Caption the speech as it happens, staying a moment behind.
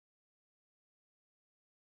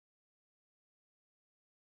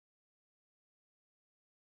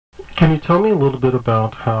Can you tell me a little bit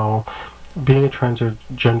about how being a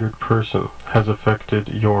transgendered person has affected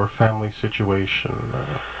your family situation?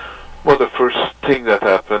 Well, the first thing that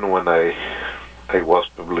happened when I was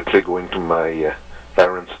publicly going to my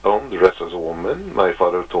parents' home dressed as a woman, my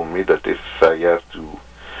father told me that if I have to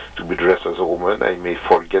be dressed as a woman, I may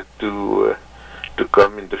forget to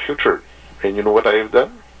come in the future. And you know what I have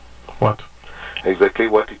done? What? Exactly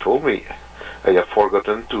what he told me. I have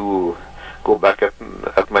forgotten to go back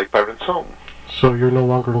at my parents' home. So you're no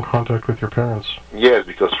longer in contact with your parents? Yes,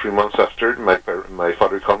 because 3 months after, my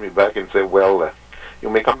father called me back and said, well, you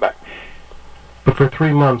may come back. But for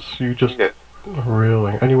 3 months, you just... Yes.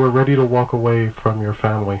 Really? And you were ready to walk away from your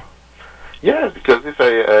family? Yes, because if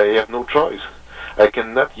I have no choice, I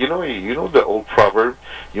cannot, you know the old proverb,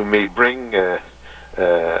 you may bring a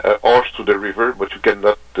horse to the river, but you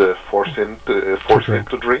cannot force him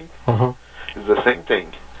to drink. Uh-huh. It's the same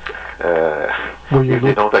thing. If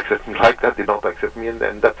they don't accept me like that, they don't accept me, and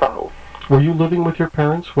that's how. Were you living with your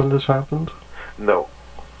parents when this happened? No.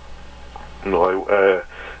 No,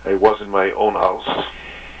 I was in my own house.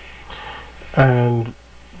 And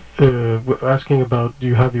asking about, do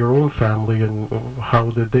you have your own family, and how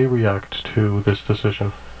did they react to this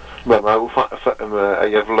decision? Well, I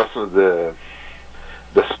have lost the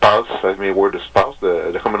spouse, I mean, word the spouse,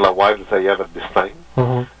 the common law wife that I have at this time,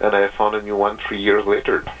 and I found a new one 3 years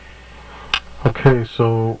later. Okay,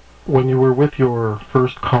 so when you were with your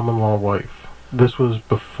first common law wife, this was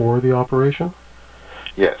before the operation?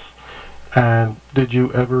 Yes. And did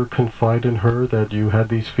you ever confide in her that you had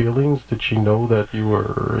these feelings? Did she know that you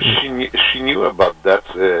were... She knew about that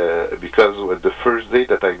because the first day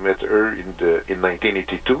that I met her in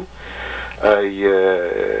 1982,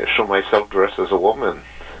 I showed myself dressed as a woman.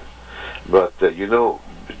 But,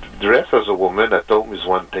 dress as a woman at home is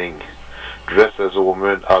one thing. Dress as a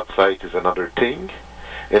woman outside is another thing.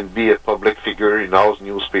 And be a public figure in house,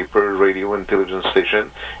 newspaper, radio, and television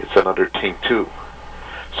station, it's another thing too.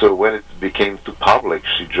 So when it became too public,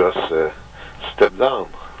 she just stepped down.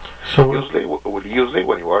 So usually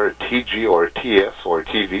when you are a TG or a TS or a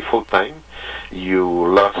TV full-time, you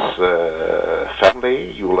lost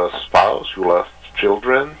family, you lost spouse, you lost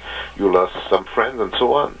children, you lost some friends, and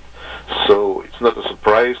so on. So it's not a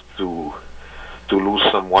surprise to lose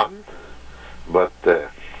someone, but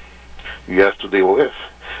you have to deal with.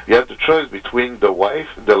 You have the choice between the life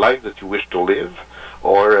that you wish to live,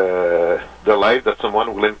 or the life that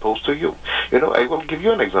someone will impose to you. I will give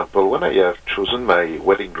you an example. When I have chosen my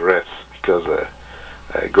wedding dress, because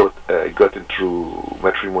I got into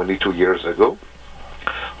matrimony 2 years ago,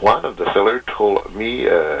 one of the sellers told me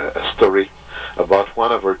a story about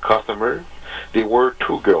one of her customers. They were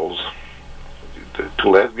two girls, two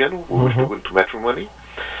lesbians who wished to go into matrimony,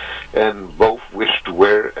 and both wished to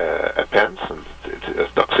wear a pants, and a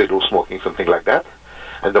tuxedo, smoking, something like that.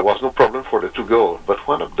 And there was no problem for the two girls. But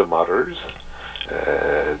one of the mothers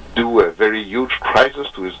do a very huge crisis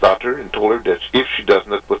to his daughter and told her that if she does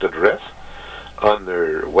not put a dress on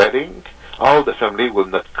her wedding, all the family will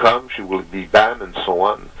not come, she will be banned, and so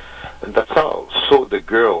on. And that's all. So the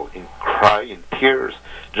girl, in tears,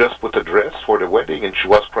 just put a dress for the wedding, and she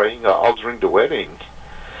was crying all during the wedding.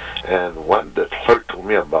 And when the clerk told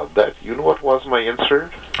me about that, you know what was my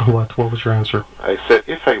answer? What was your answer? I said,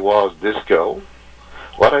 if I was this girl,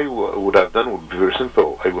 what I would have done would be very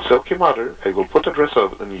simple. I will say, okay, mother, I will put a dress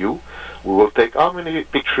on you. We will take how many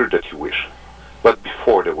pictures that you wish, but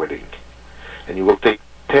before the wedding. And you will take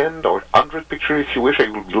 10 or 100 pictures if you wish. I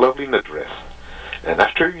will be lovely in a dress. And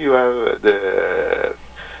after you have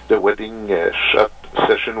the wedding shot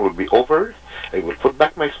session will be over, I will put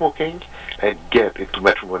back my smoking and get into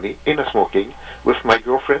matrimony in a smoking with my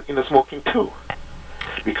girlfriend in a smoking too.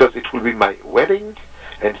 Because it will be my wedding,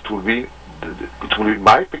 and it will be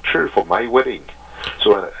my picture for my wedding.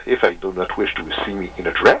 So if I do not wish to see me in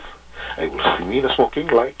a dress, I will see me in a smoking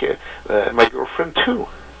like my girlfriend too.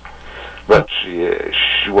 But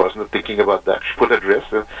she was not thinking about that. She put a dress,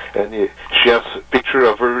 and she has a picture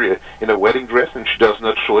of her in a wedding dress, and she does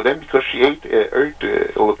not show them because she hurt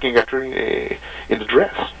looking at her in the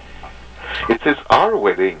dress. It is our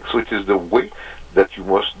wedding, so it is the way that you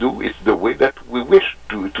must do. It's the way that we wish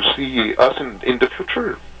to see us in the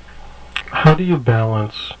future. How do you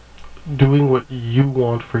balance doing what you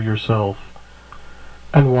want for yourself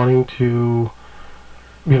and wanting to,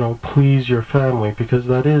 please your family? Because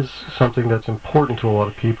that is something that's important to a lot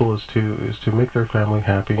of people, is to make their family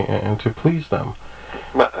happy and to please them.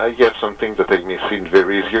 I have something that I may seem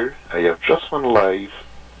very easier. I have just one life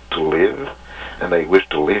to live, and I wish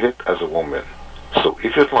to live it as a woman. So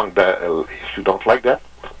if you don't like that,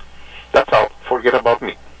 that's all. Forget about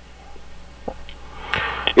me.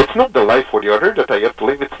 It's not the life for the other that I have to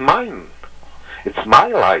live. It's mine. It's my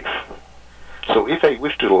life. So if I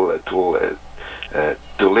wish to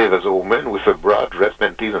live as a woman with a bra, dress,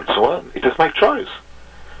 panties, and so on, it is my choice.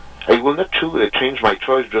 I will not change my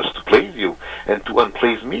choice just to please you and to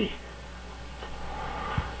unplease me.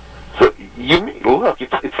 So look,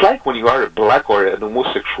 it's like when you are a black or an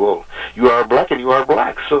homosexual. You are black and you are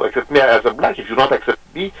black. So accept me as a black. If you don't accept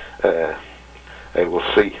me, I will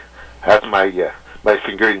say, have my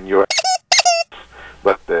finger in your ass.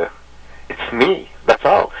 But it's me. That's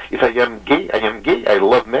all. If I am gay, I am gay. I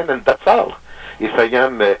love men, and that's all. If I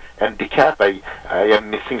am handicapped, I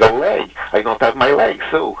am missing a leg. I don't have my leg.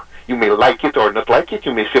 So you may like it or not like it.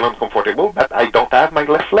 You may feel uncomfortable, but I don't have my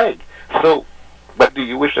left leg. So what do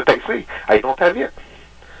you wish that I say? I don't have it.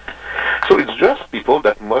 So it's just people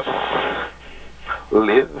that must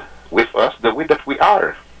live with us the way that we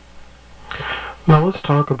are. Now let's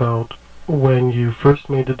talk about when you first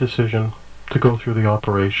made the decision to go through the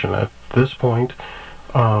operation. At this point,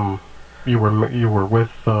 you were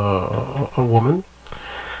with a woman.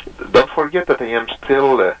 Don't forget that I am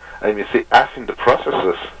still, I may say, half in the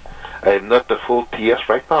processes. I am not the full TS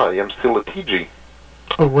right now. I am still a TG.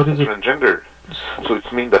 Oh, what is it? Transgendered. So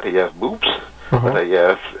it means that I have boobs, but I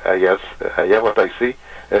have what I say,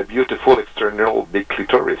 a beautiful external big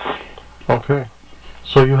clitoris. Okay.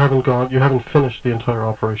 So you haven't finished the entire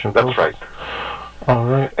operation process. That's right. All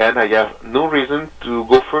right. And I have no reason to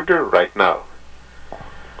go further right now.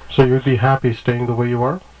 So you'd be happy staying the way you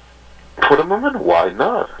are? For the moment, why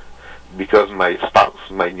not? Because my spouse,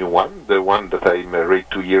 my new one, the one that I married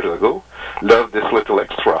 2 years ago, loved this little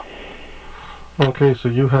extra. Okay, so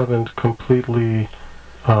you haven't completely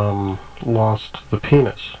lost the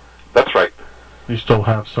penis. That's right. You still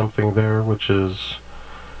have something there, which is...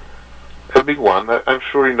 a big one. I'm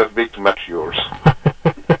sure enough big to match yours.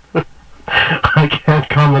 I can't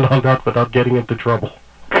comment on that without getting into trouble.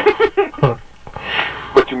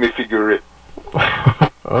 But you may figure it.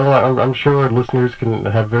 Well, I'm sure our listeners can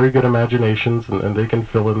have very good imaginations, and they can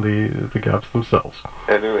fill in the gaps themselves.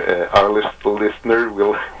 Anyway, our listener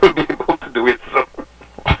will be able to do it, so.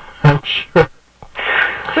 I'm sure.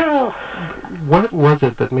 What was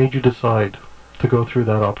it that made you decide to go through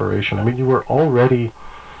that operation? I mean, you were already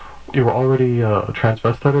a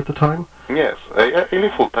transvestite at the time? Yes, I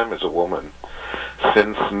live full-time as a woman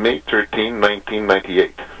since May 13,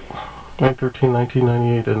 1998. May 13,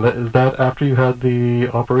 1998. And is that after you had the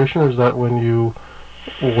operation, or is that when you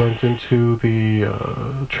went into the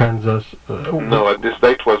No, this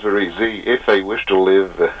date was very easy. If I wish to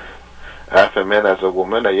live half a man as a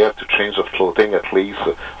woman, I have to change of clothing at least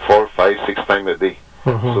 4, 5, 6 times a day.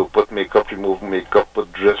 So put makeup, remove makeup,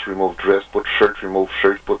 put dress, remove dress, put shirt, remove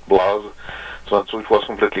shirt, put blouse. So it was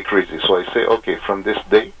completely crazy. So I say, okay, from this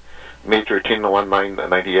day, May 13,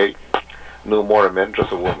 1998, no more a man,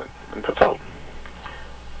 just a woman. And that's all.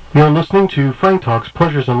 You're listening to Frank Talks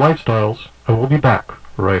Pleasures and Lifestyles, and we'll be back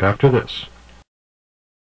right after this.